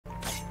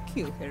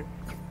kill her.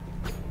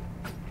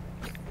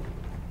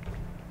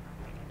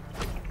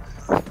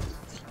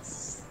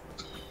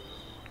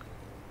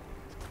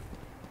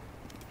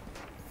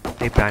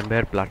 এই prime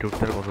ভাইয়ের প্লাটে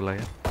উঠতে কত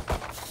লাগে?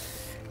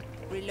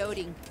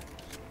 Reloading.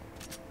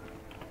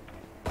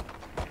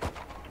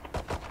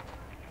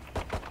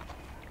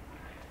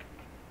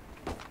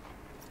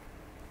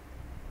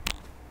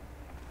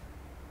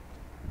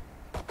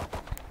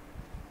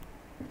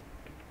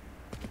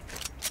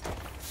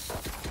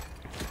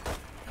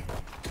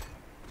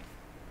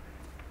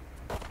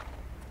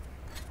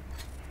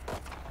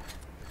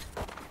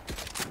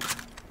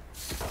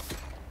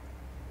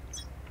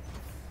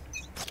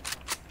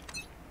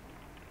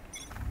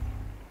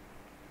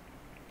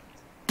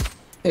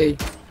 Hey.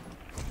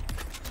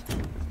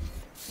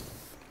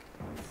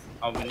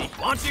 How many?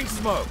 Launching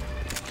smoke.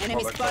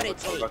 Enemy spotted.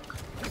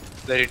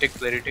 Clarity.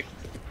 60.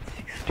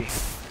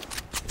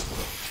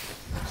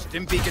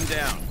 Stim beacon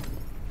down.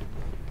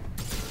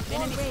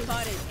 Enemy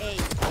spotted. A.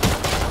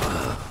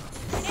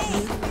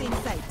 In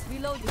sight.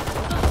 Reloading.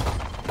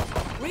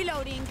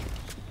 Reloading.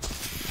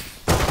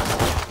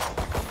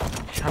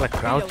 শালা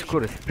Crouch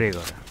করে spray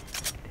করে।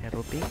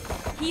 Therapy.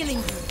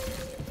 Healing.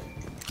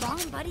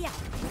 Bomb buddy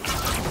out.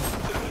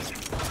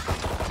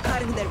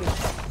 Cutting their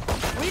vision.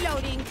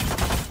 Reloading.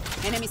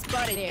 Enemy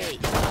spotted. A.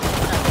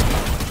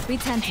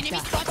 Enemy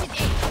spotted.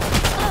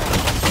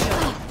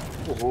 A.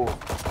 Oh,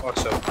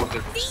 what's up?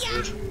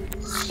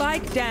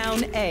 Spike down.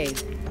 A.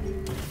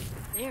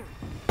 There.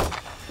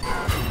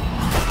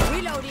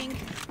 Reloading.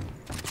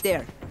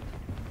 There.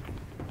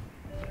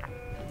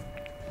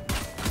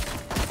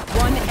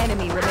 One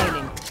enemy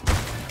remaining.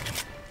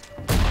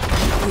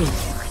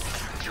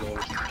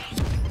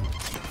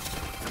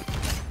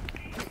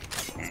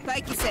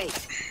 Spike is safe.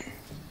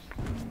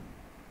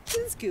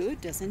 Feels good,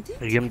 doesn't it?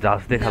 এই game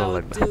just দেখে ভালো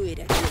লাগবে। Do it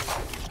again.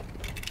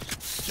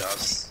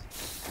 Just.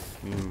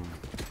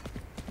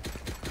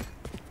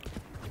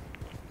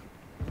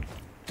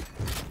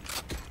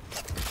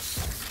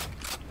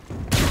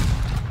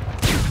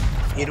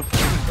 এর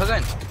উপরে উঠা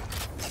যায় না?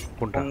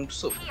 কোনটা?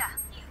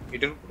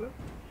 এটার উপরে?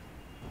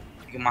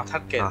 কি মাথা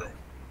কে যায়?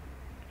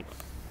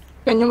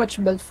 Can you watch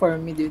belt for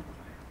me, dude?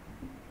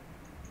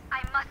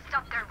 I must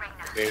stop their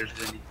Reyna. Belt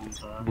জানি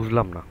কোনটা?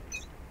 বুঝলাম না।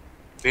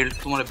 বেল্ট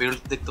তোমার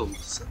বেল্ট দেখতে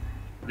বলতেছে।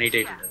 না এটা।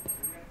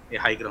 এই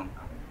high ground.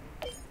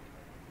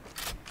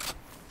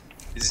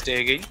 Is it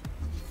again?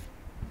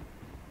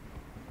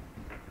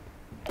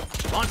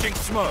 Launching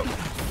smoke.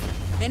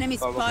 Enemy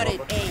spotted.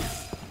 A.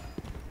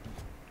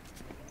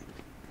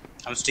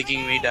 I'm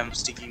sticking mid.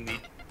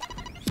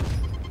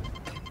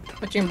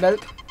 Watching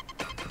belt.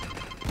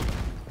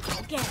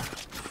 Again.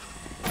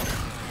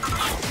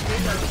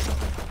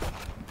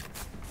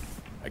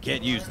 I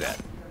can't use that.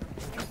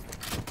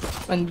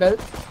 One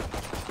belt.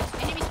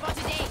 Enemy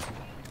spotted. A.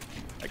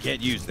 I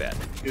can't use that.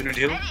 Unit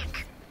heal.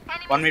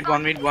 One mid,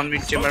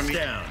 chamber Smoke's mid.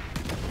 down.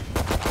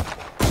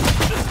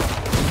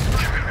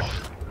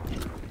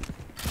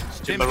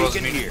 Stim Chamber was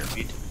beacon mid. here.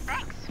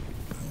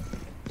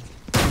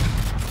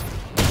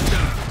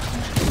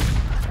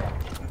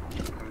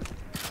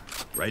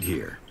 Right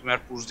here. তুমি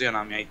আর push দিও না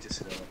আমি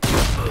আইতেছি।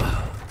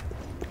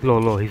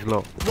 Low, he's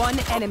low. One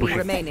enemy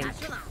remaining.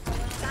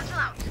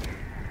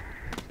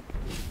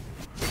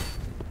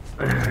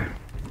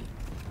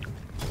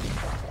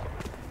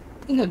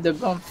 You have the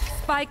bomb.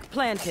 Spike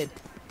planted.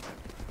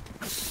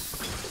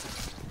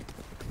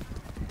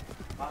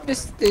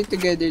 Just stay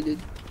together,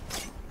 dude.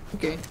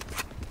 Okay.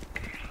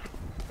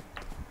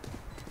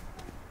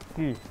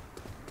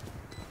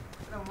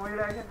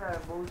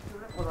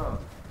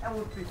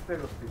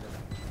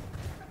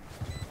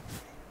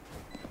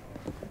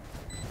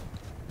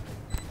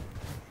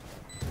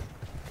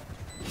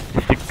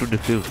 Stick to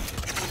defuse.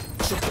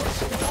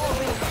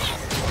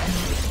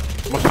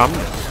 আমার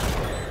সামনে।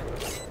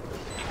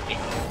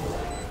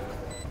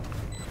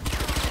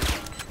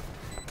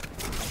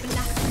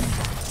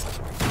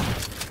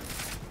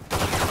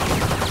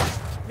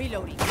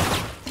 Reloading.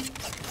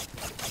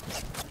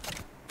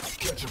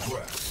 Catch your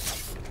breath.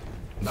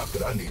 Not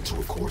that I need to,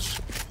 of course.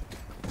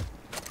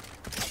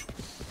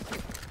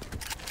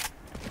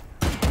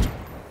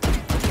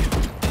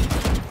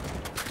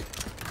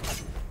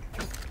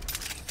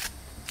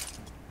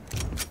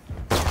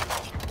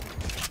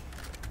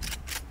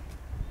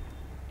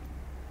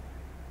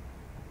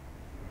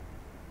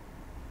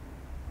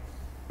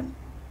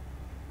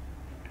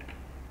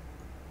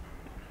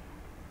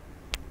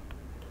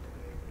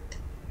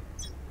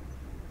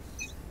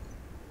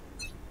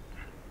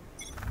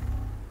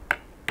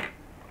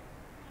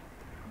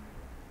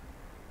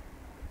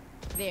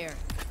 There.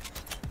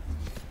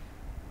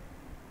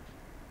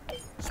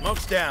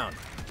 Smoke's down.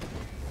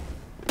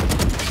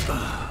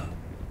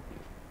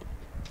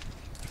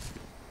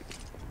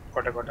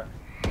 কটা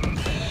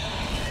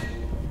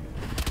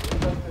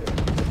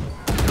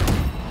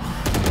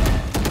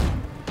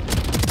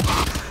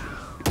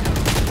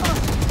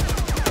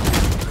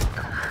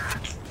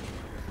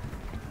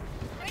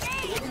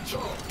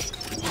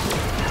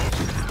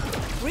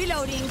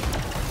Reloading.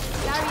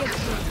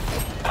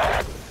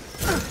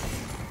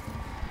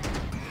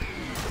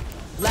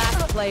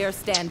 player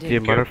standing.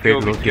 Chamber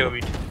fade low.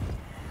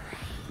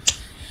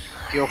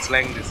 You're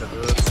flying this.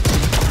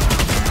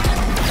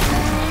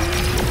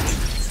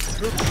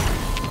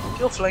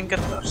 You're flying at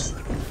us.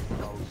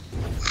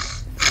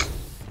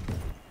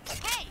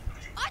 Hey,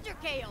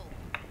 Underkale,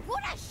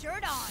 put a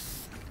shirt on.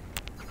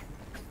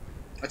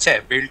 अच्छा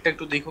belt tag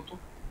तो देखो तो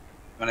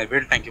मैंने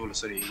belt tag की बोला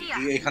sorry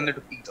ये एक हंड्रेड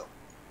पिक दो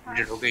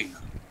मुझे हो गई ना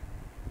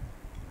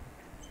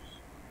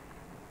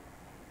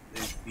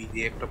बी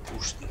दे एक तो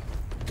push the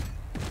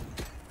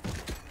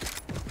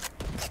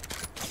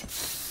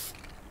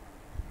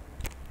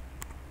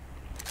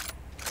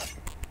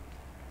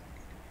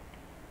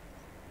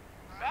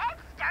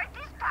Let's start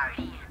this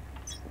party.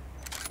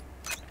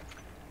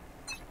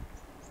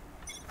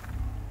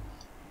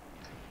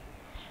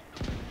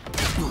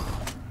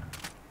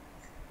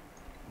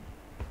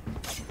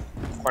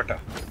 Quarter.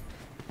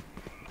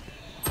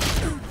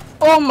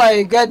 Oh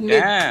my god,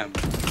 mid. Damn.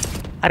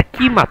 আর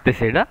কি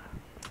মারতেছে এটা?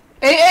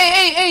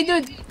 Hey,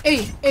 dude.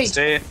 Hey.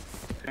 Stay.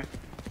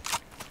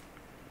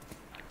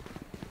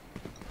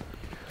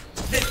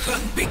 The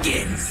fun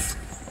begins.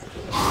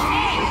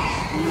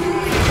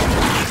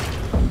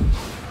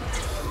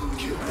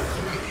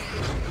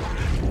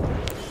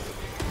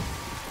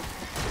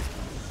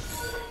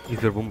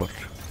 He's a bomber.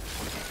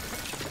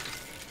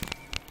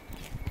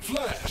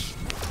 Flash.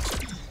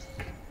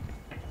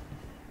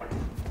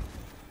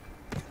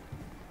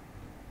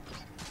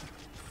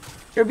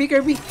 Kirby.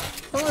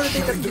 Don't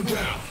rotate that. Them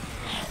down.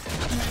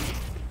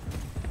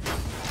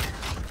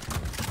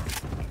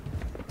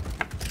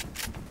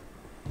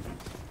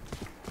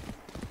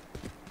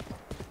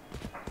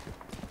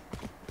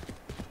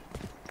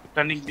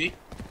 Turning B.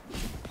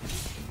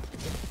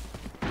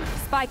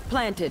 Spike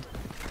planted.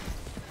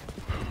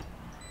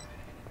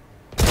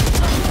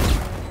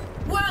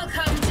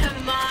 Welcome to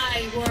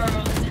my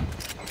world.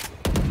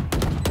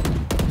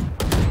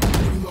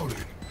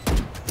 Reloading.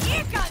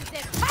 Here comes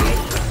the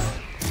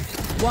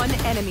one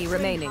enemy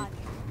remaining.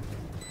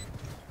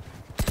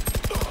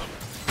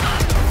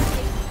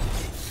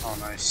 Oh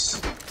nice.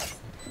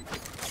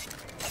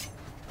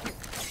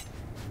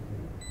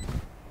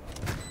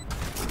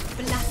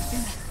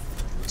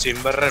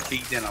 Chamber রা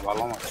pick দেনা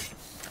ভালো মারে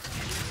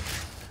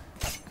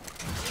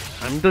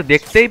আমি তো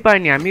দেখতেই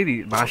পাইনি আমি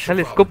martial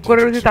scope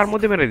করে রয়েছি তার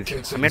মধ্যে মেরে দিচ্ছি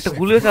আমি একটা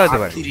গুলিও চালাতে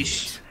পারি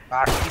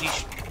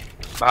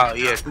 38 বা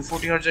ইয়ে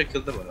 240 হার্জ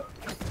খেলতে পারো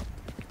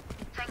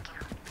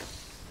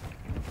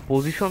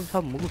পজিশন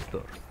সব মুক্ত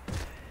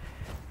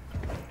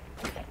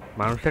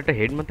মানুষের একটা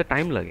হেড মারতে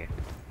টাইম লাগে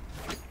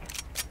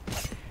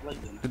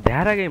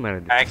দেখার আগেই মারে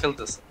দিই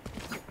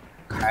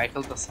খায়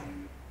খেলতেছে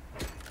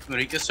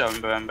রিকোয়েস্ট আমি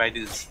by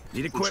this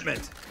Need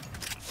equipment.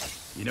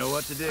 You know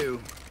what to do.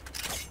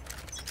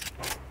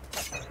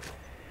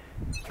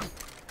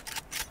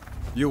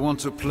 You want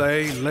to play?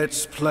 Let's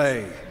play.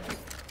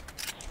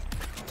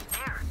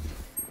 There.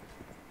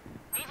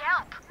 Need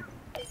help.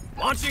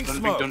 Launching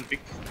smoke. Don't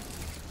pick.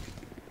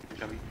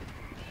 Coming.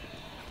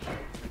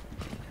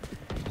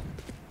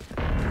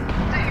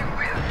 They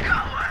will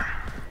cower.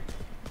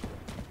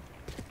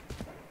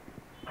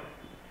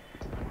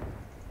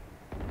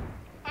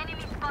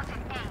 Enemy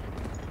spotted A.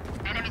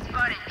 Enemy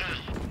spotted A.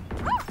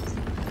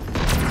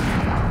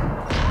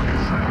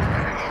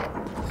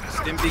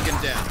 Stim beacon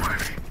down.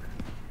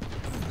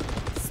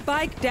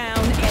 Spike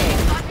down A.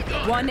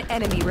 One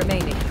enemy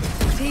remaining.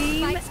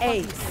 Team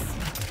Ace.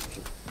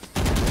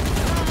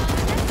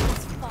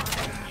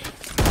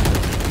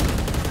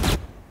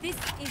 This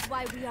is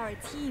why we are a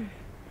team.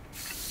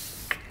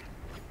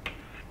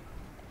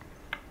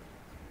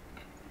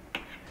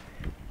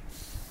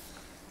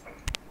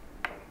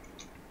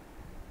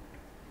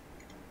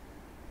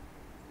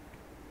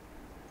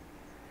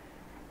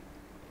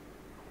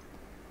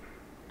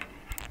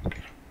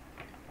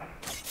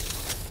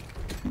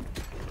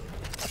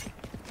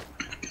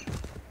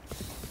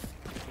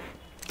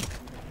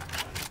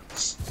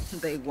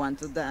 They want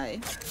to die.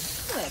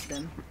 Let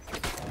them.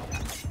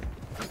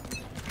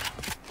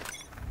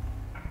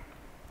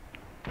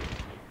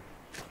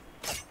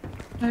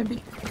 Maybe.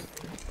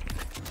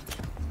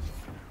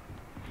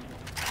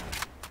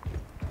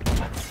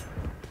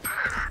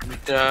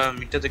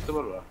 মিটটা দেখতে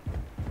পারবা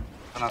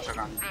না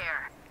থাকা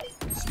There.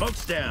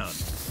 Smoke's down.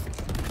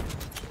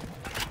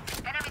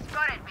 Enemy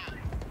spotted me.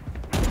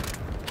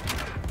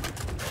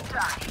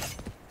 Die.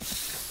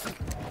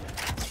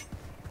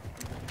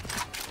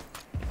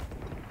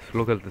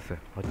 Slow খেলতেছে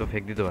হয়তো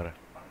fake দিতে পারে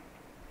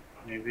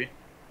maybe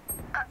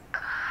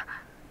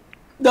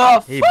The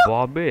এই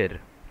ববের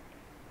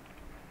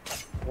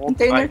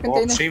container.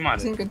 সেই মারে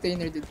It's in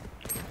container, dude.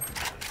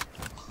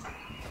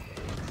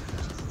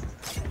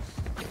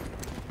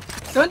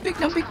 Don't pick.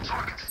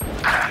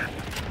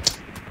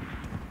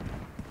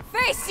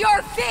 Face your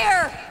fear!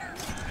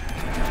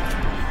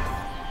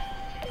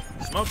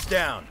 Smoke's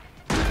down.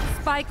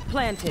 Spike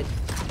planted.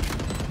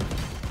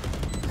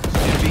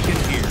 Stim beacon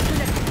here.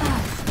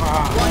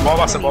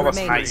 Bobas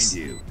enemy nice. remaining.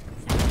 You.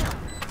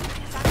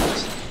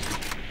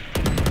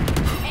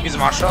 He's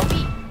Marshall.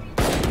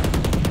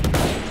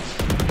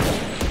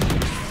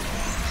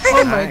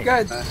 Oh my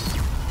god.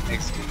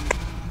 Next.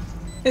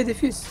 Hey,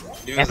 defuse.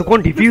 এতক্ষণ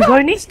diffuse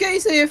হয়নি This guy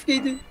is AFK,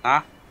 dude.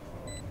 হ্যাঁ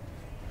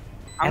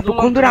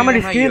এতক্ষণ ধরে আমার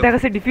স্ক্রিনে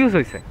দেখাচ্ছে diffuse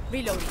হয়েছে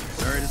Reloading.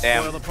 Sorry to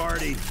Damn. spoil the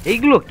party.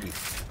 এইগুলো কি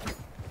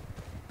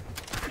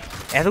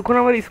এতক্ষণ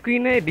আমার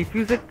স্ক্রিনে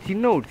ডিফিউজের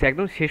চিহ্ন উঠছে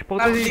একদম শেষ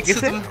পর্যন্ত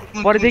গেছে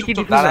পরে দেখি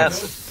ডিফিউজ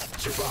আছে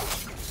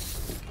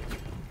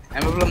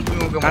আমি বললাম তুমি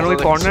ওকে কারণ ওই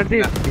কর্নার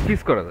দিয়ে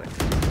ডিফিউজ করা যায়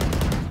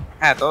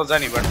হ্যাঁ তো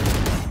জানি বাট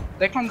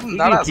দেখলাম তুমি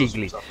দাঁড়া আছো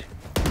গ্লিচ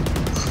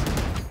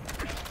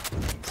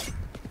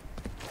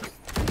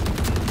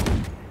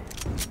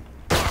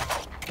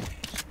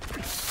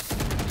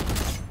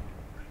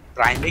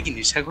প্রাইমে কি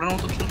নেশা করার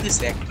মতো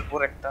খেলতেছে একটার পর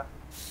একটা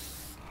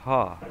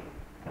হ্যাঁ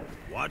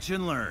Watch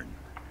and learn.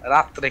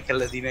 রাত্রে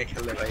খেলে দিনে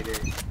খেলে বাইরে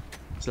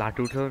ফ্ল্যাট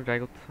উঠে ট্রাই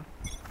করতেছে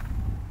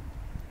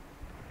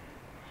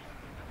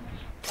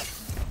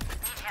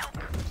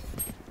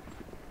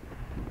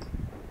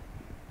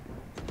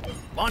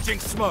Launching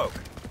smoke.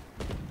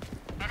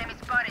 Enemy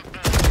spotted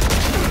A.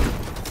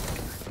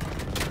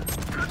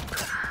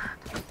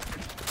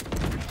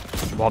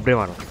 ববরে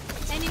মারো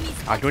Enemy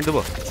আর্গুমেন্ট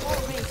দেবো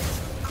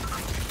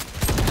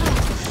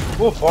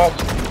ও বব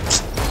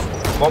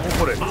বব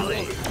উপরে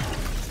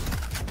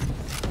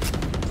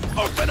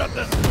Open up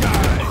the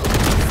sky.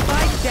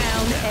 Spike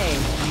down A.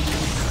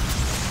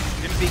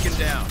 Dim beacon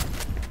down.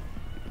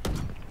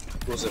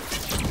 Close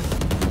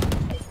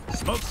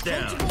Smoke's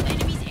down. multiple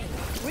enemies A.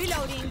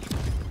 Reloading.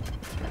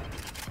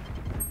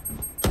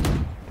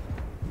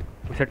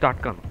 সেটা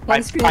আটকানো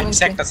One screen, 5 one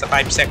second screen. আছে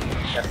 5 second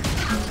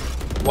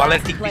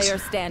ওয়ালের ঠিক Player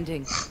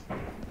standing.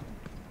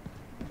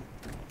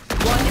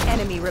 One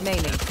enemy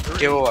remaining.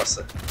 কেউ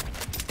আছে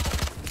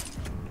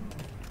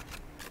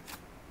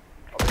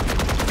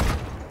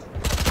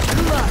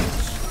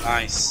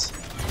nice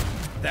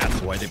That's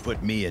why they put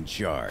me in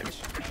charge.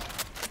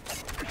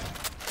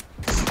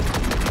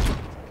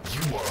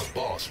 You are a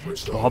boss,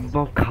 Brimstone. Bob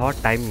Bob খাওয়ার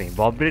time নেই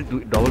ববরের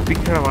double pick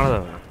ছাড়া মারা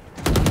যাবে না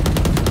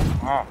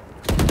হ্যাঁ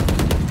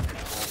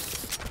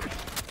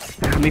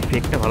আমি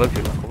ফেকটা ভালো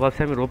ছিল ও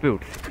ভাবছে আমি রোপে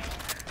উঠছি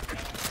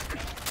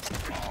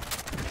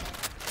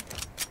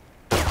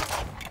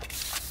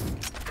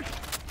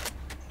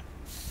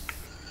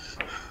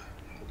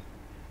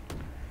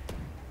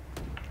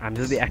আমি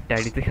যদি একটা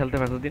আইডিতে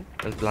খেলতাম এতদিন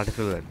তাহলে ব্লাডে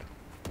চলে যেত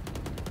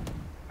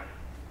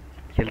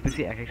খেলতেছি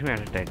এক এক সময়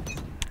একটা ID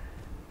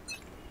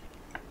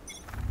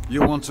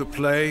You want to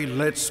play?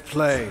 Let's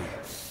play.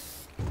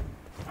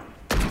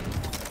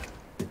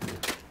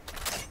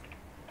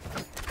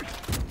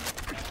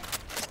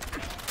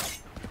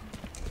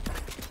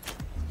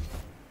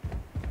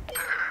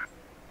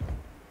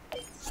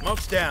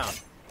 Smoke's down.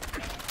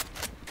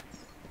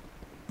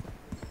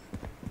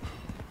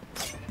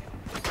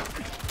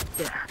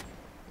 Here.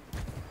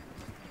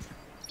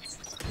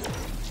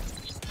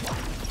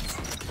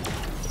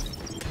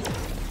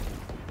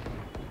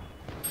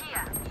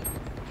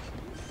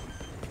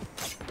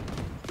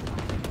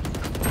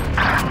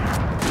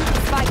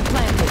 Spike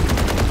planted.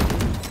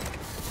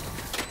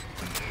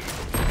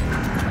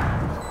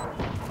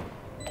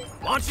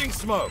 Launching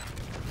smoke.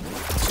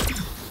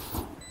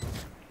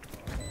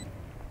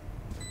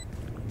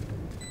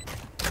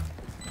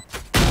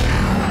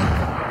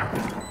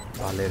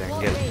 ভালের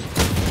angle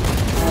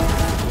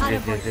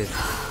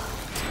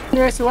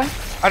There's one.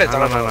 আরে না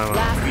দাঁড়া না না না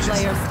Last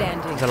player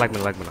standing. এটা লাগবে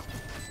না লাগবে না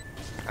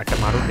একটা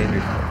মারো দেন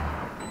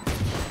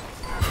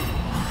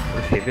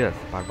সেভে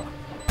আছে পারবা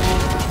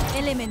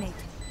Eliminate.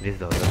 রিস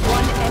দাও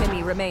One enemy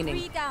remaining.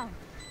 3 down.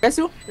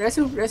 Resu.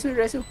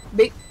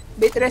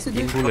 Bait Resu,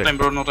 তিন dude. Bullet time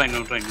bro no time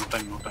no time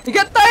You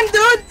got time,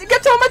 dude. You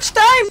got so much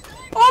time.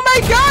 Oh my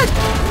god.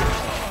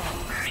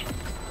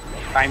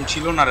 Time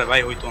ছিল না রে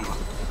ভাই হইতো না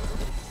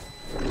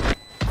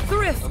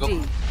Thrifty.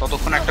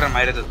 ততক্ষণ একটা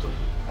মাইরে দিত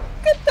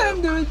Got time,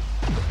 dude.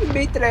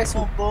 Bait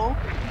Resu.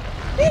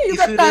 Yeah, you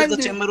got time,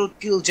 dude. Chamber would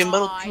kill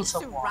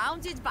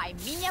Surrounded by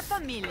minha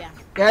família.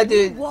 Yeah,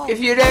 dude. If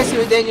you Resu,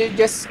 then you're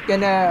just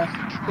gonna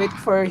wait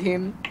for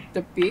him to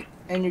pick,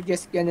 and you're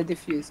just gonna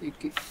defuse.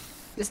 Okay.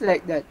 Just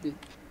like that,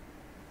 dude.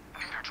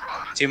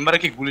 চেম্বারে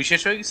কি গুলি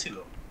শেষ হয়ে গেছিল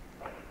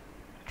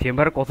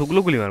চেম্বারে কতগুলো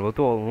গুলি মারবো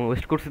তো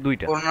ওয়েস্ট করছে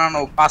দুইটা কোন না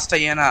পাঁচটা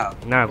ইয়ে না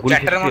না গুলি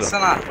শেষ চ্যাটারে ছিল মারছে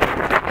না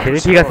সেটা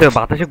ঠিক আছে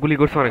বাতাসে গুলি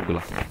করছে অনেকগুলো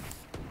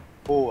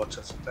ও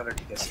আচ্ছা তাহলে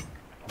ঠিক আছে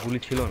গুলি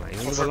ছিল না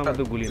এমনি বললাম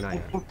তো গুলি নাই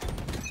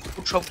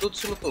খুব শব্দ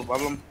ছিল তো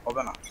ভাবলাম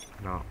হবে না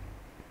না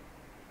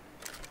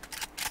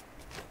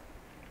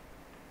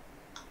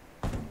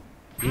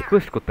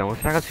রিকোয়েস্ট করতে আমার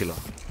টাকা ছিল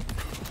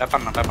ব্যাপার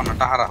না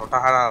টাহারা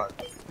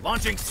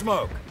Launching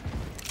smoke.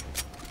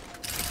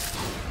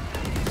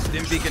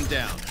 Dim beacon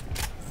down.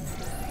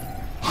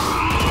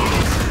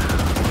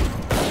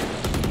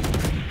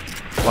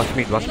 Watch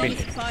meet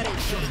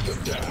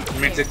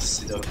mid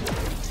দেখতেছি ধরো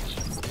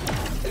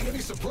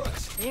Enemy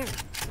suppressed.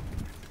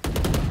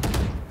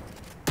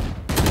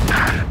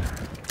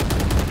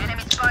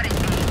 Enemy spotted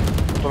A.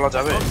 তোলা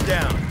যাবে Smoke's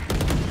down.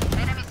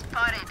 Enemy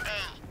spotted A.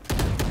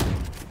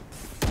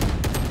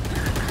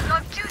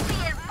 Your duty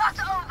is not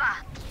over.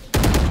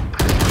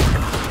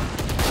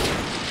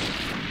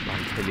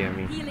 খেলি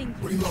আমি Healing.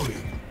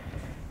 Reloading.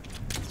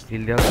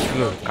 হিল দেওয়া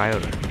ছিল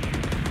কায়র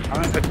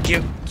আমি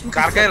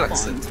কার গায়ে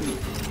লাগছে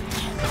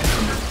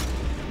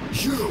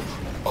You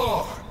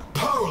are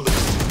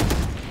powerless.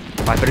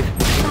 Viper is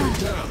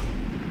Down.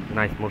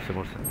 nice, more.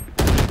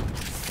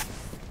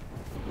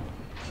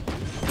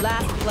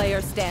 Last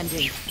player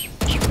standing.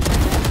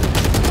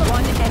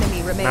 One enemy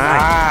remaining.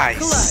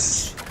 Nice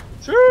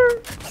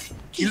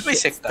কিল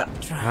পাইছে একটা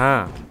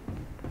হ্যাঁ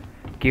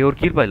কে ওর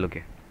কিল পাইলো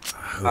কে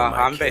Who am I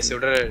I'm base, kidding?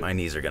 order- My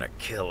knees are gonna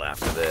kill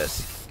after this.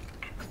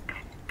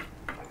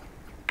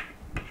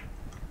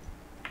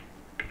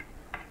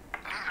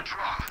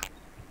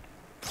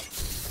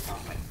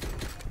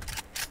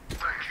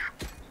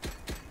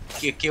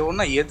 কেউ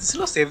না ইয়ে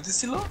দিছিল সেভ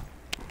দিছিল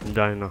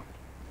জানি না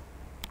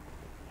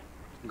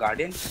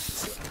গার্ডিয়ান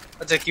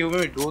আচ্ছা কেউ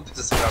আমি ডো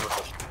দিতেছে আবার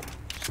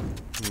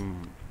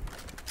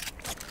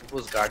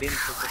suppose guardian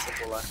করতেছে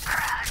বলা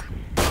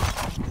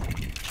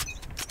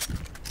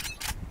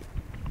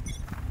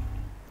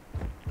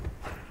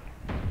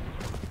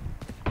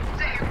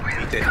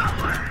বিতে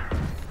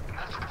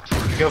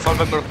কেউ ফল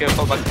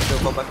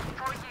ব্যাক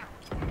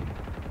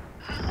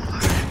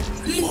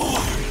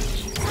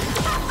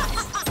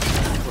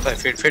কোথায়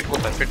ফেট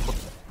কোথায়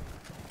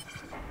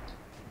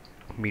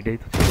মিডেই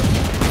তো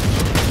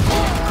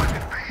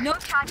No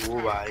charge. ও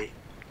ভাই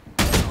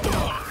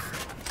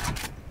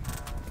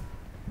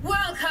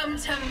Welcome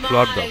to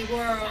Flood my down.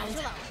 world.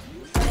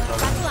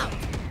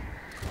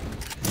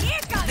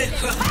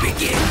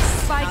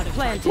 Spike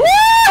planted.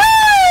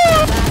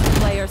 Last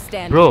player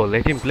standing. bro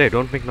let him play,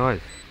 don't make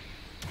noise.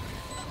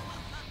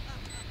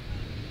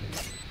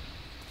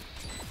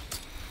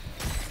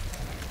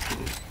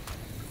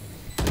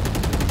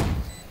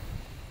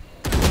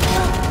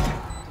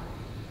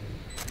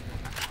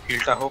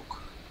 কিলটা হোক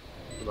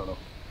দাঁড়াও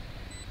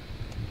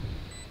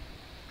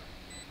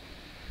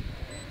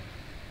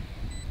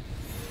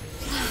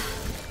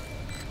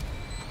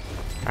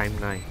Time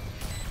 9.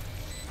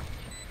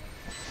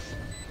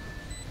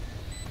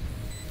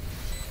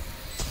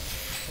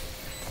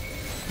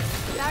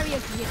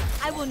 Barriers here.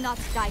 I will not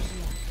die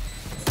here.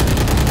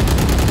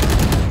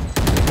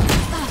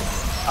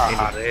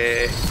 আরে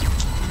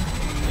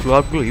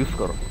Slot গুলো ইউজ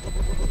করো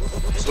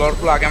slot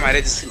গুলো আগে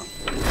মেরে দিছিলাম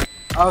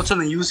আচ্ছা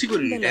না ইউসি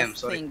করিনি The dam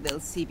last sorry thing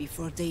they'll see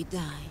before they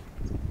die.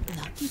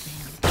 Lucky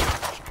them.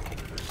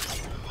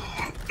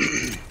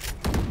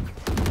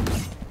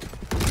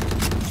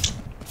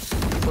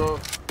 তো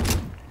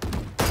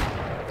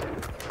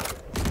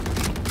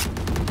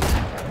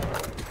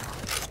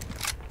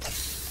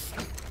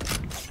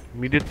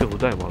মিডের তো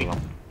হুদায় মারলাম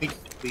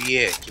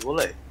ইয়ে কি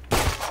বলে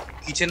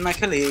কিচেন না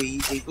খেলে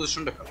এই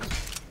পজিশনটা খেলো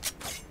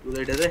বলে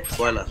এটা রে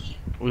বয়লার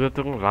ওদের তো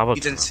কোনো লাভ আছে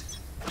kitchen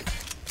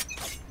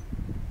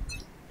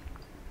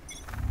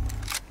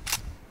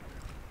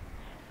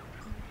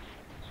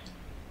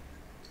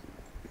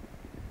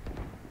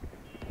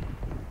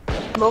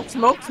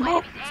Smoke.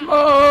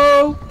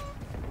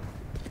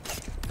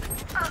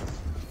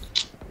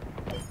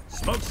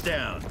 Smoke's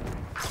down.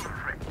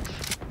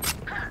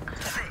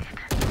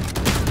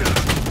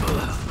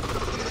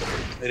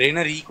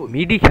 Reyna রি কই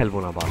মিডই খেলবো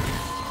না বাল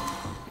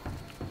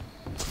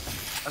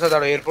আচ্ছা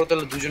দাঁড়াও এরপর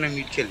তাহলে দুজনে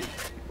মিড খেলি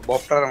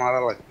ববটার মারা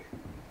লাগবে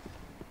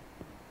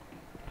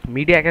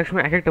মিডে এক এক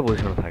সময় এক একটা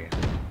পজিশনে থাকে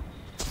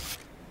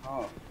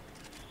হ্যাঁ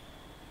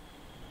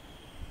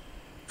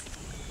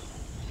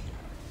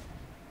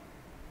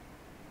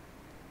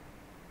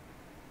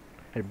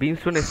আর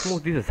বিমস্টোন স্মোক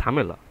দিছে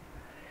ঝামেলা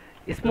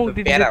স্মোক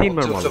দিতে প্যারা,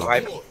 তিনবার হচ্ছে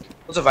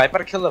মারলাম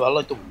ভাইপার খেললে ভালো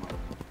হতো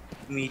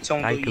তুমি ইচ্ছা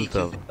মতো তাই ই খেলতে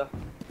হবে। খেলতে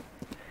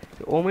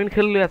ওমেন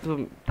খেললে এত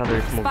তাদের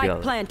স্মোক Spike দেওয়া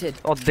যায়। planted.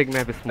 অর্ধেক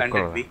ম্যাপে স্মোক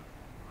করা প্ল্যান্টেড বি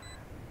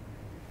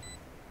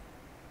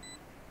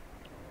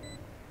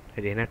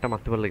রেনা একটা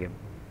মারতে পারলে গেম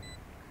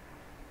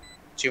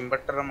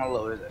চেম্বারটার মারলে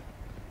হয়ে যায়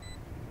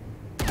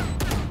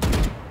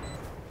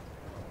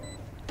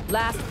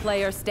Last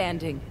player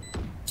standing.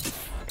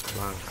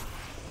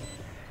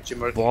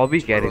 Chamber ববই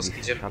carry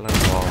kitchen শালা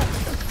বব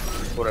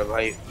ওরে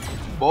ভাই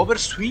ববের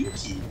সুইং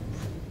কি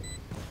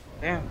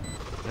হ্যাঁ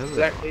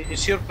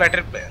is your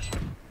প্ল্যাটেড player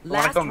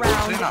Last round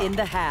in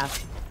the half.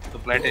 তো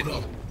প্ল্যাটেড Hold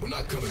up. We're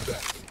not coming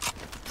back.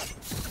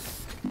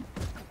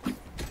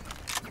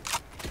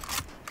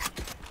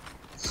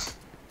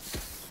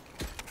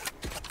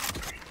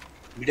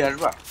 মিডে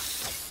আসবা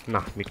না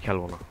মিড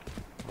খেলবো না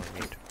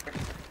মিড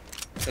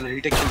তাহলে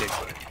রিটেক খেলে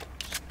করে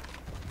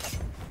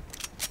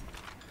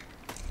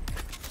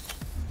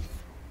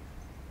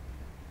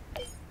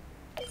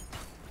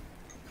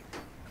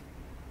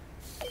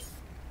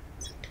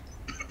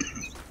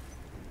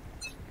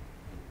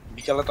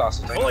বিকালে তো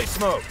আসো তাই Fully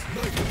smoked.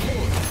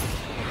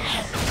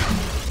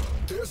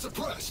 They're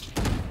suppressed.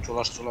 চলে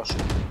আসো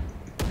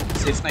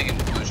সেফ নাই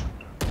কিন্তু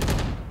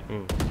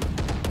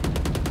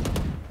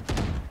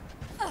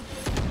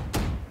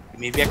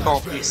মেবি একটা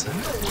office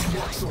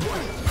Walks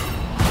away.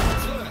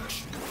 Flash.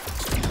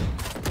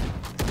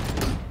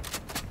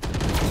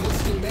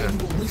 What's the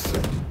manual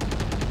reset?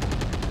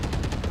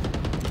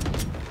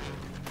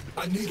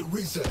 I need a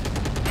reset.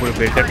 পুরো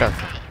বেল্টারটা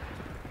আছে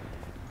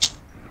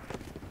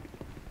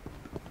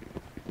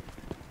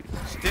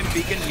Stim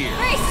beacon here.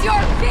 Face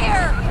your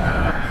fear!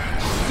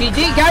 GG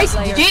guys,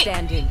 Player GG.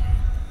 standing.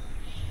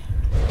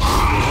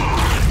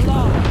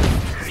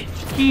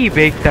 কি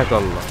বেকটা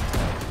করলো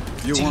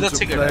You want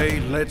to play?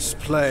 Let's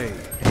play.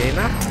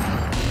 রেনা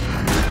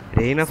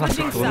রেনা first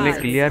গোলে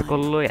clear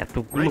করলো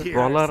এতগুলো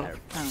broiler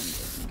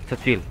আচ্ছা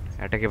চিল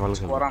এটাকে ভালো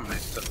খেলো করাম না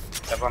তো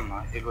ব্যাপার না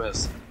এগো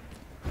আছে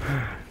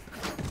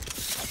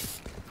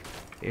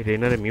এই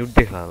রেনারে মিউট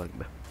দেখা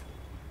লাগবে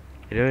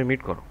রেনারে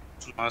মিউট করো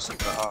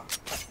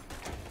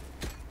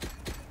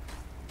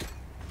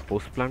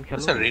পোস্ট প্ল্যান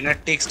খেলো sir Rayner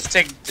text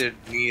check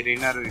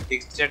Rayner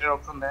text চ্যাটের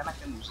option দেয় না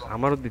কেন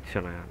আমারও দিচ্ছে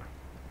না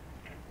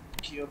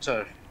কি হচ্ছে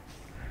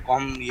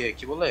কম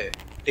কি বলে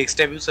টেক্সট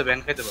অ্যাবিউসে ব্যান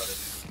খাইতে পারে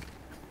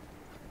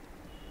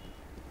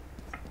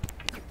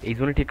এই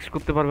জোনে টেক্সট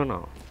করতে পারবে না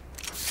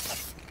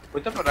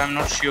হইতে পারে I am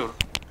not sure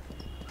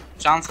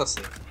chance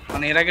আছে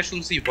মানে এর আগে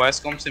শুনছি ভয়েস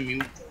কমসে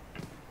মিউট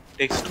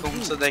টেক্সট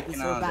কমসে দেয়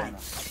কিনা জানি না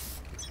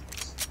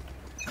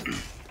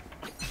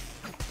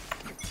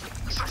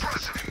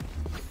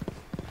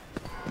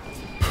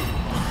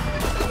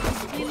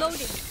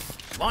Reloading.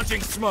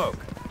 Launching smoke.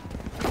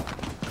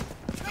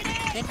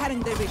 They're cutting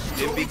their vision.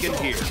 Dim beacon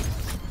here.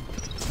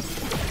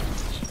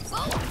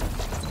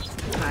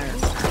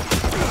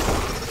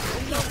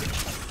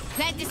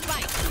 Plant the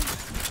spike.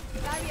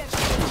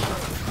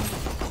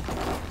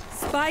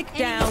 Spike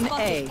down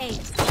A.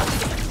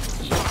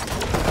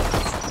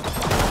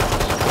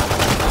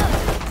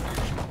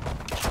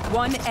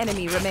 One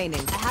enemy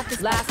remaining.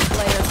 Last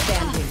player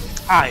standing.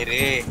 আয়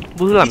রে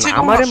বুঝলাম না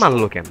আমারে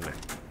মারলো কেমনে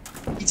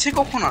পিছে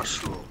কখন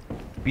আসলো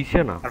পিছে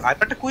না আর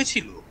ভাইপারটা কই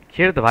ছিল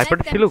ছেড়ে তো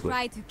ভাইপারটা ছিল কই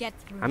Try to get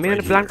through. আমি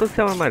এখানে প্ল্যান করছি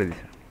আমার মারি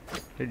দিছে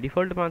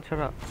ডিফল্ট মান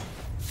ছাড়া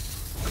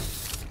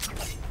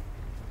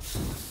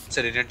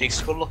স্যার এটা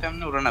টেক্সট করলো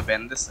কেমনে ওরা না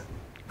ব্যান দিছে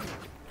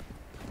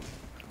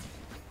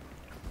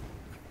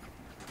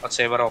আচ্ছা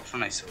এবার অপশন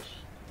আইছে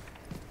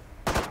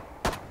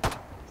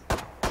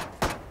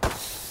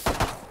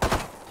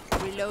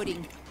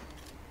Reloading.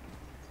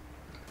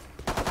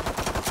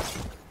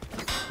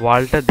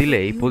 ওয়ালটা দিলে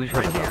এই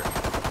পজিশনে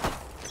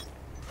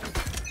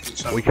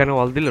ওইখানে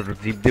ওয়াল দিলে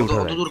জিপ দিয়ে উঠা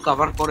যায় অত দূর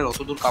কভার করে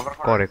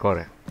করে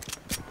করে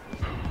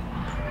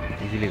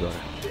ইজিলি করে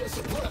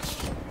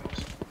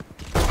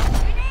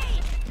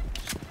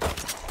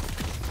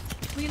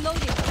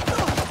Reloading.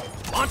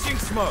 Launching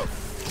smoke.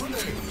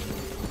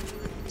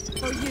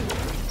 For you.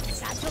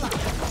 Satchel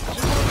out.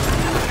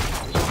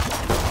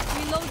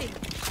 Reloading.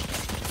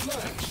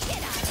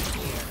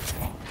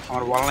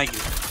 আমার ওয়াল নাই কি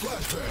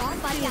Bomb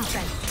body out.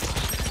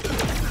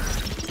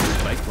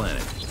 Spike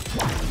planet.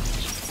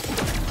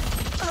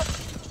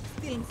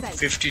 Feeling sight.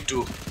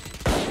 52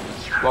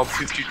 Bob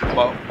 52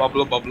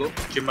 Bablo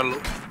Kimberlo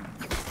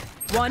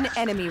One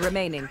enemy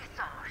remaining.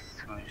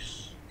 nice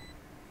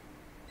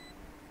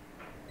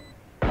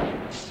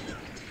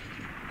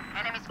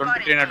Enemy don't pick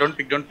spotted. Reyna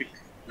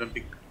don't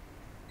pick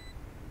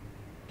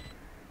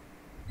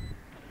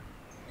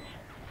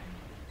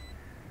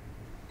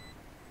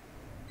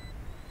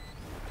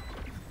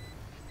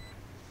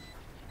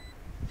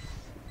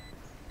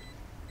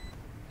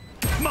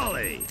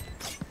Molly.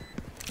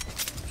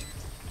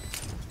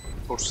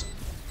 force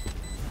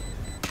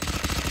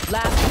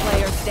Last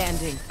player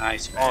standing.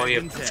 nice oh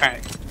yeah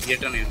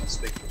get on in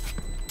spec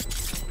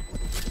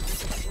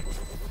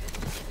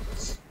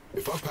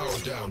If I power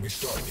down,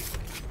 restart me.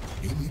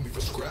 You leave me for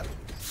scrap,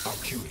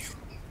 I'll kill you.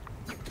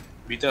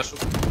 বিতে আসো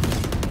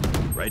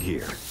Right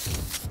here.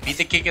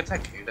 বিতে কে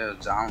থাকে এটা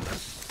জানো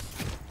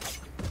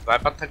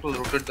viper থাকলে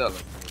rotate দাও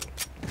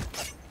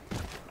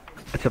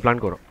আচ্ছা plan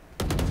করো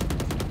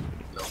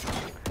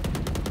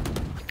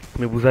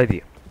তুমি বুঝাই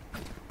দিই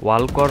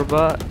ওয়াল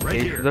করবা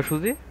এই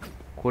সোজাসুজি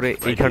করে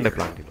এইখানটা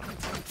প্ল্যান দিবা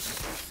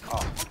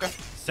ওকে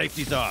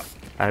Safety's off.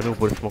 আর আমি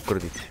উপরে স্মোক করে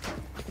দিচ্ছি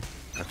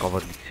আর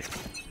কভার দিচ্ছি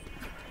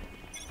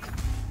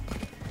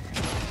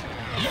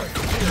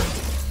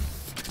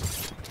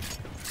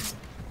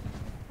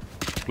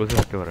ক্লোজে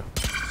থাকতে পারে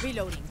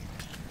Reloading.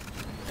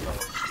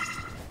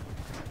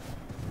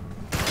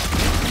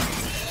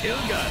 Kill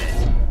got it.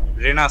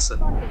 রেনা আছে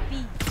B.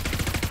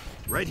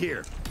 Right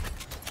here.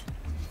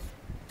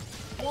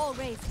 Wall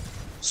raised.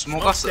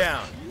 Smoke Smoke's আছে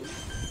down.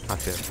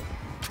 আছে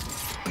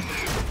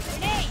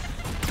Grenade.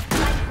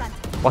 Light plant.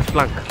 Watch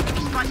Planck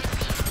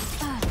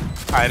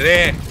আরে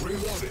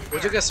ওই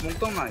জায়গায় স্মোক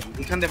তো নাই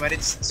এখান দিয়ে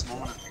ম্যারেজ স্মোক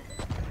না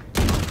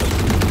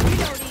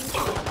Reloading.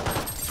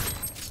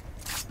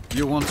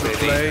 You want to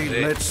play?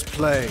 Let's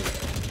play.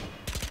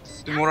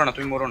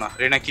 তুমি মরো না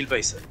রেনা কিল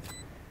পাইছে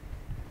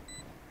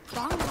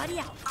Bomb body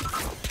out.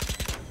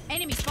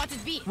 Enemy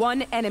spotted B.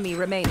 One enemy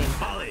remaining.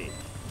 Molly.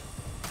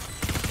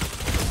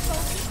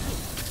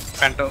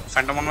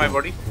 Phantom on my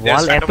body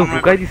ওয়াল এত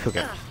ঢুকাই দিছো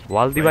কেন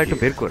ওয়াল দিবা একটু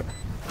বের করে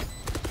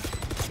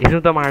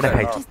এজন্য তো মারটা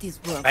খাই Just this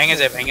work.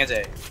 ভেঙে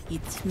যায়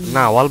It's me.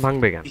 না ওয়াল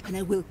ভাঙবে কেন And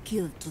I will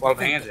kill to wall the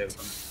ভেঙে end. যায়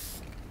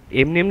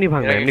এমনি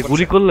ভাঙবে এমনি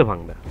গুলি করলে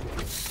ভাঙবে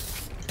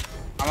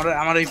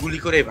আমার এই গুলি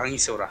করে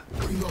ভাঙিছে ওরা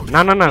না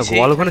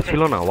ওয়াল ওখানে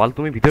ছিল না ওয়াল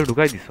তুমি ভিতরে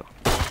ঢুকাই দিছো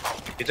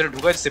ভিতরে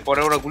ঢুকাইছে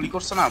পরে ওরা গুলি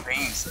করছে না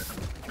ভেঙে গেছে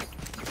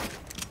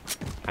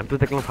আমি তো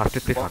দেখলাম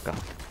ফার্স্টের থেকে ফাঁকা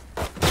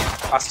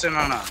ফার্স্টে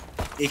না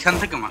এখান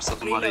থেকে মারছে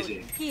তোমার এই যে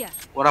Here.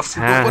 ওরা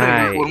ফুটো করে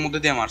ওর মধ্যে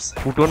দিয়ে মারছে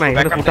ফুটো না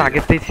এখানে ফুটো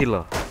আগেতেই ছিল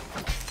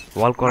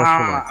ওয়াল করার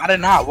সময় আরে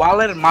না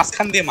ওয়ালের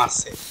মাঝখান দিয়ে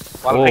মারছে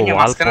ওয়াল ভেঙে ওয়াল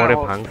মাঝখানে পরে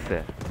ভাঙছে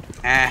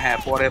হ্যাঁ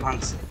পরে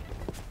ভাঙছে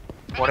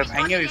পরে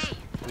ভেঙে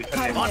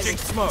ওইখানে Launching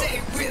smoke.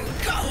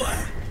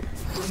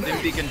 Stim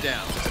beacon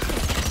down.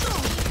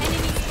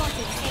 Enemy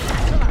spotted.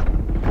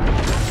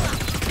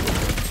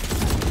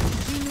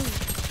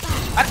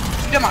 আরে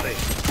এটা মারে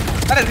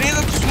আরে রেজ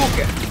তো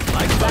স্মোকে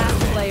Last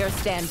player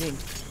standing.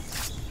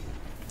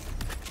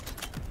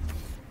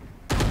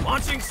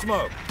 Launching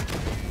smoke.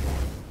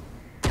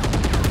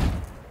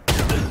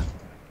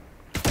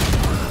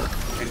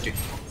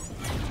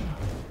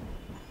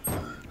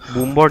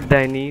 বুমবট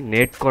দেয়নি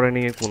নেট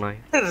করেনি কোনায়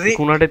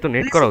কোনাটাই তো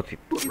নেট করা উচিত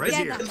Right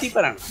here. খেলতে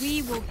পারে না We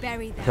will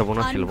bury them. আচ্ছা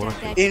বোনাস ছিল বোনাস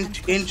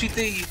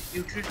এন্ট্রিতে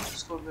ইউটিলিটি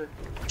ইউজ করবে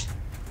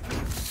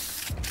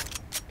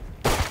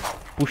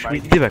পুশ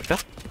মিড দিবে একটা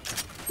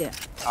There.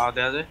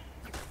 দেয়া যায়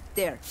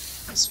There.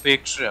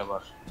 স্পেক্ট্রে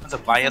আবার আচ্ছা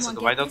বাই আছে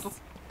তো বাই দাও তো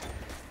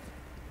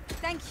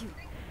Thank you.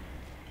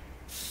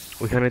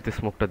 ওইখানে তো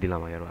স্মোকটা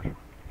দিলাম একবার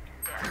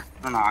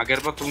না আগের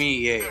বার তুমি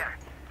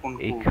কোন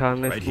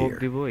এইখানে Right স্মোক here.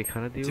 দিব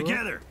এখানে দিব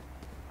Together.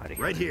 R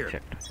Right here.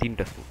 একটা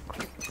তিনটা স্মোক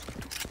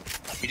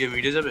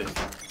মিডে যাবে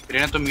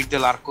রেনা তো মিড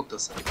দিয়ে লার্ক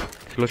করতেছে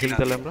স্লো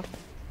খেলতে হলে আমরা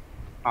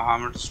হ্যাঁ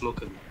আমরা একটু স্লো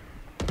খেলি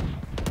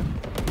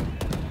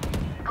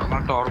আমার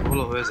একটা অর্ব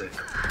হলো হয়ে যায়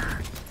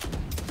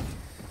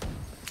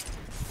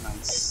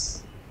nice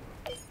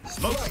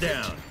Smoke's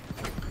down.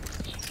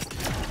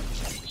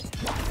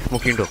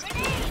 Smoke Indo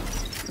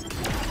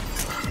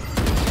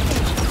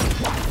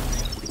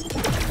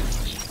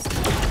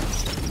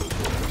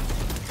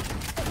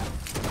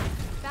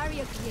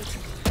Barrier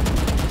created.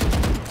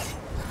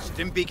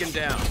 Stim beacon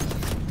down.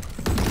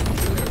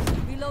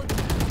 Reloading.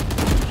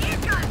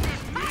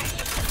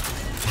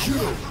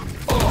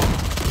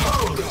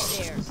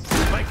 There.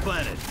 Spike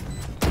planted.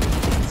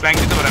 Flank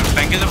দিতে পারেন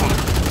ফ্ল্যাঙ্কে যাবো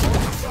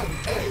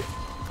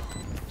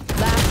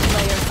Last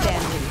player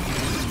standing.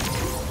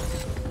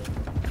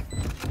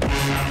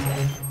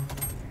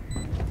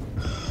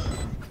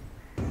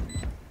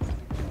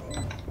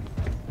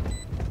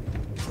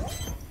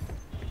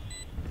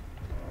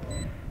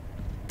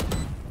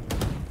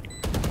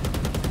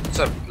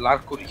 Sir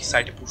Lark করি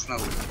সাইডে পুশ না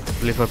করি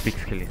প্লে ফর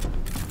পিক্স খেলি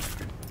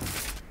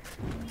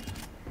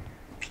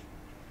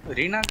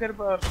রিনা আগের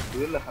বার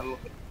dual hello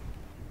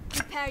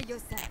Prepare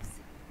yourselves.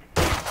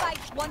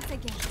 Fight once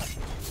again.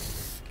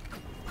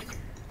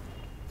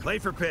 Play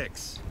for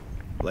picks.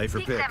 Play for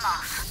picks.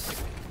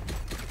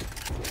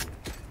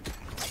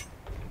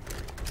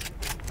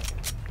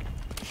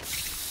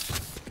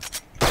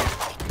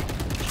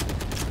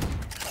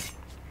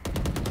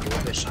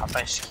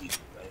 সাতাইশ কি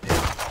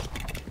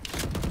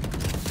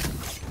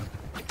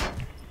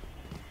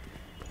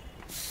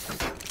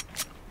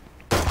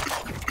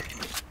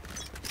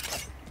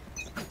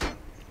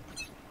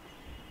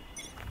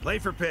Play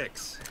for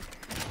picks.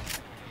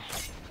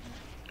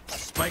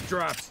 Spike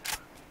drops.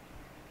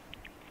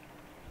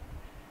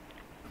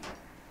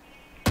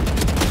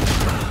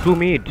 Two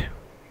mid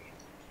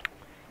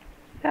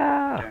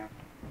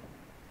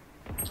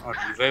R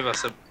revive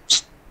আছে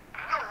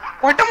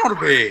কয়টা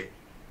মারবে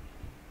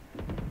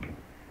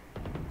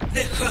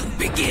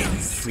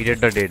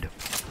মিডেরটা ডেড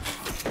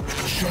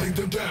Shutting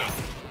them down.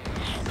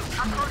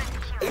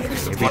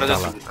 মারা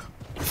যাচ্ছে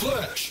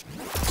Flash.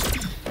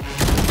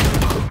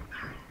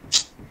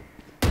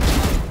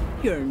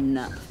 You're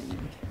nothing.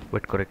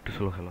 ওয়েট করে একটু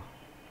স্লো খেলো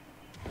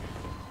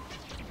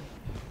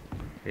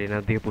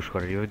রেনার দিকে পুশ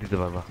করে রিভাইভ দিতে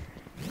পারবা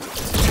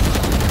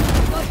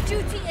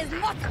Your duty is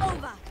not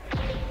over.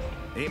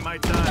 Ain't my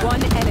time.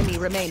 One enemy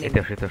remaining. এতে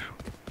আসো এতে আসো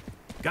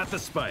Got the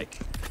spike.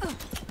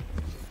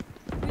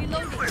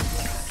 Reloading.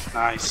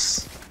 Nice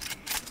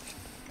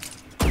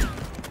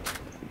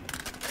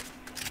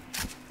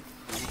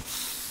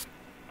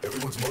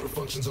Everyone's motor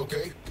functions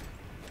okay?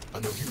 I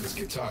know humans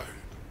get tired.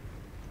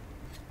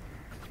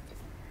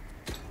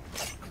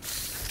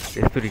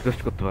 S তো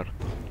রিকোয়েস্ট করতে পার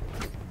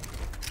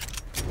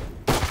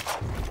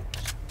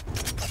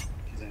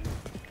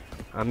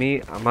আমি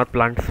আমার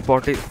প্ল্যান্ট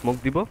স্পটে স্মোক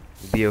দিব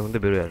দিয়ে ওখান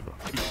থেকে বেরোয় আসবো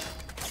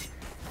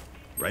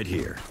Right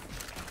here.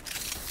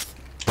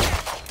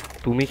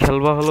 তুমি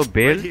খেলবা হলো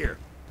বেল Right here.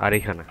 আর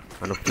এখানে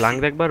মানে ফ্ল্যাঙ্ক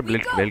দেখবা আর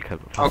বেল্ট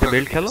খেলবো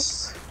বেল্ট খেলো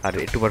আর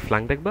একটু বার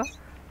ফ্ল্যাঙ্ক দেখবা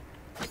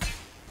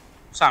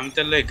আমি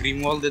তাহলে গ্রিন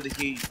ওয়াল দিয়ে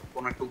দেখি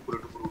কোন একটা উপরে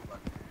টুকুর উঠবা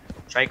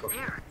ট্রাই করো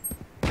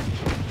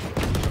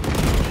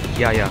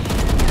ইয়া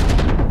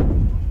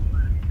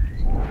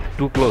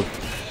two close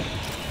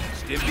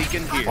Stim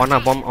beacon here. On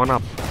up on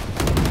up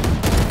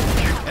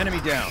Enemy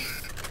down.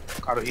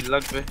 কারো হিল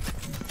লাগবে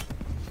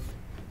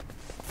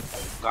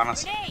গান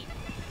আছে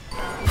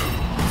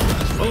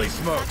Fully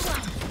smoked.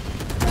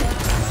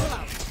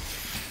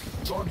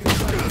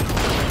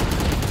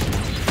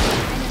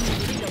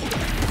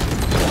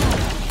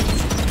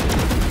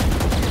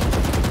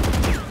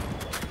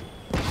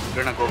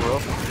 Reyna, go bro.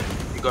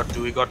 We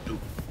got two.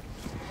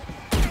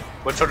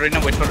 Wait for Reyna.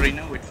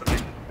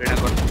 Reyna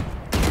got two.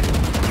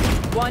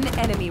 One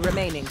enemy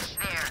remaining.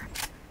 There.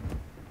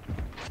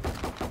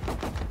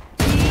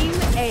 Team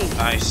A.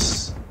 Nice.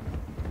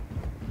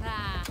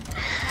 Now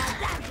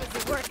that was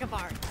a work of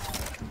art.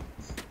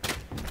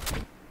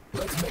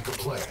 Let's make a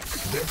plan,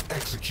 then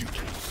execute.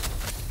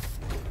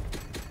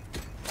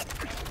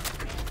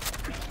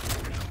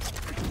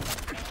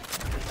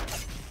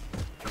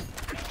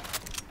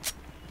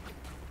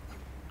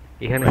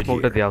 এখানে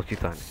স্মোকটা দেওয়া উচিত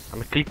হয়নি,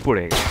 আমি click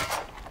করে গেছি।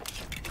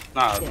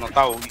 না না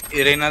তাও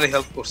রেনারে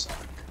হেল্প করছে।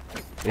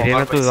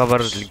 রেনা তো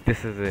আবার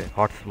লিখতেছে যে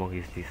হট স্মোক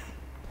ইজ দিস।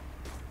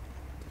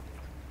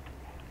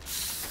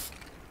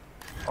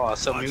 ও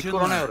আচ্ছা মিউট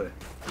করো না ওরে।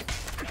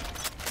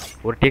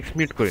 ওর টেক্সট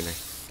মিউট করি নাই।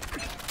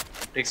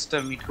 টেক্সটটা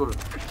মিউট করো।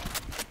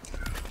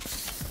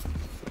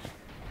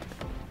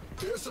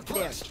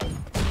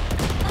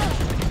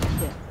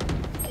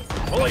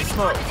 Holy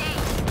smoke!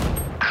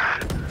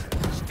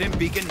 Stim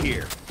beacon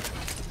here.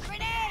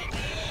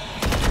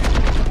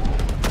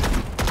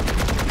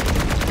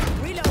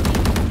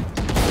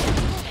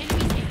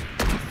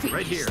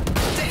 Right here.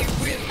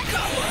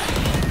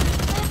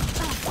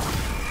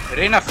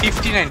 Reyna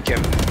 59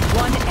 cam.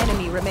 One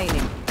enemy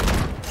remaining.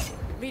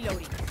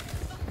 Reloading.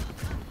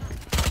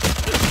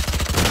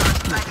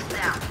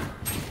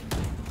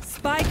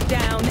 Spike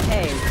down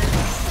A.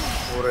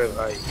 ওরে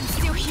ভাই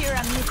Still here,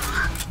 I'm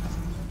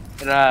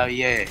এরা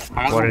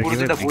আমাকে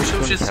উপরে বসে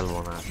বসে খেলবো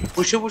না।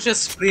 বসে বসে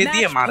স্প্রে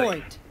দিয়ে Match মারে।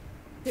 point.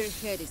 Their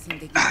head is in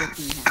the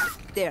guillotine hand.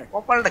 There,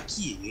 কপালটা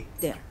কি?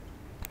 there,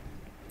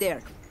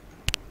 there.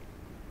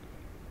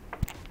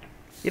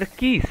 এরা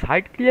কি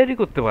সাইড ক্লিয়ারই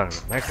করতে পারে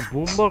না, একটা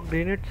বুমবক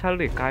গ্রেনেড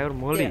ছাড়লে কায়র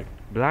মলি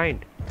ব্লাইন্ড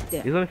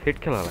এজন্য ফেট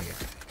খেলা লাগে।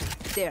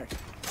 There.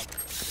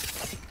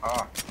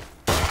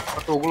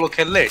 তো ওগুলো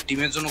খেললে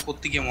টিমের জন্য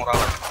করতে গিয়ে মরা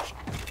লাগে।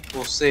 তো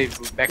সে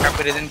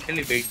ব্যাকআপের এজেন্ট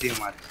খেলি বেট দিয়ে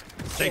মারে।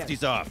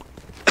 Safety's off.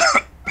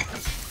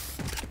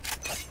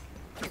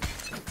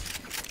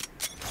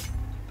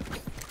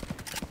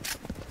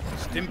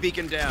 Stim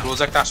beacon down. রোজ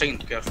একটা আসে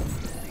কিন্তু careful.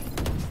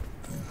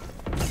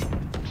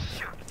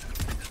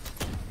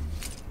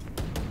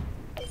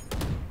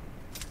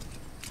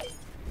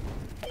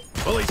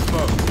 Holy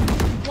smoke!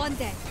 one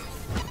dead.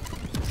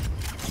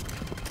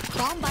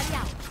 Bomb buddy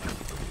out.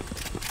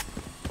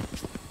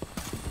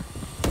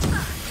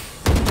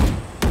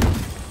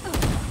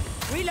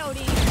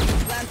 Reloading.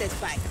 Plant the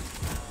spike.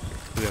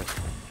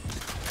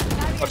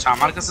 আচ্ছা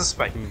আমার কাছে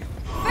spike.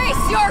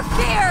 Face your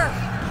fear.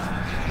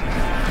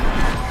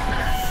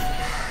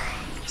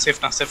 Safe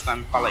না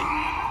আমি পালাই।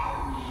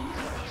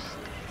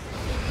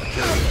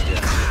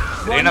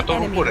 One রেনা তো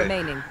enemy উপরে।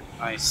 remaining.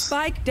 Nice.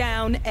 Spike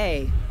down A.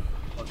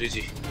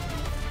 জিজি।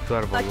 তো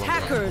আর বলবো না।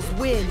 Attackers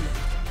win.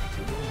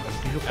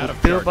 কিছু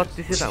করতেও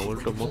পারতেছি না,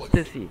 উল্টো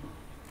মরতেছি।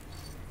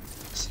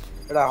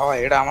 এটা হয়,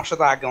 এটা আমার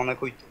সাথে আগে অনেক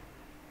হইতো,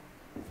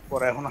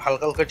 পরে এখন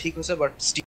হালকা হালকা ঠিক হয়েছে বাট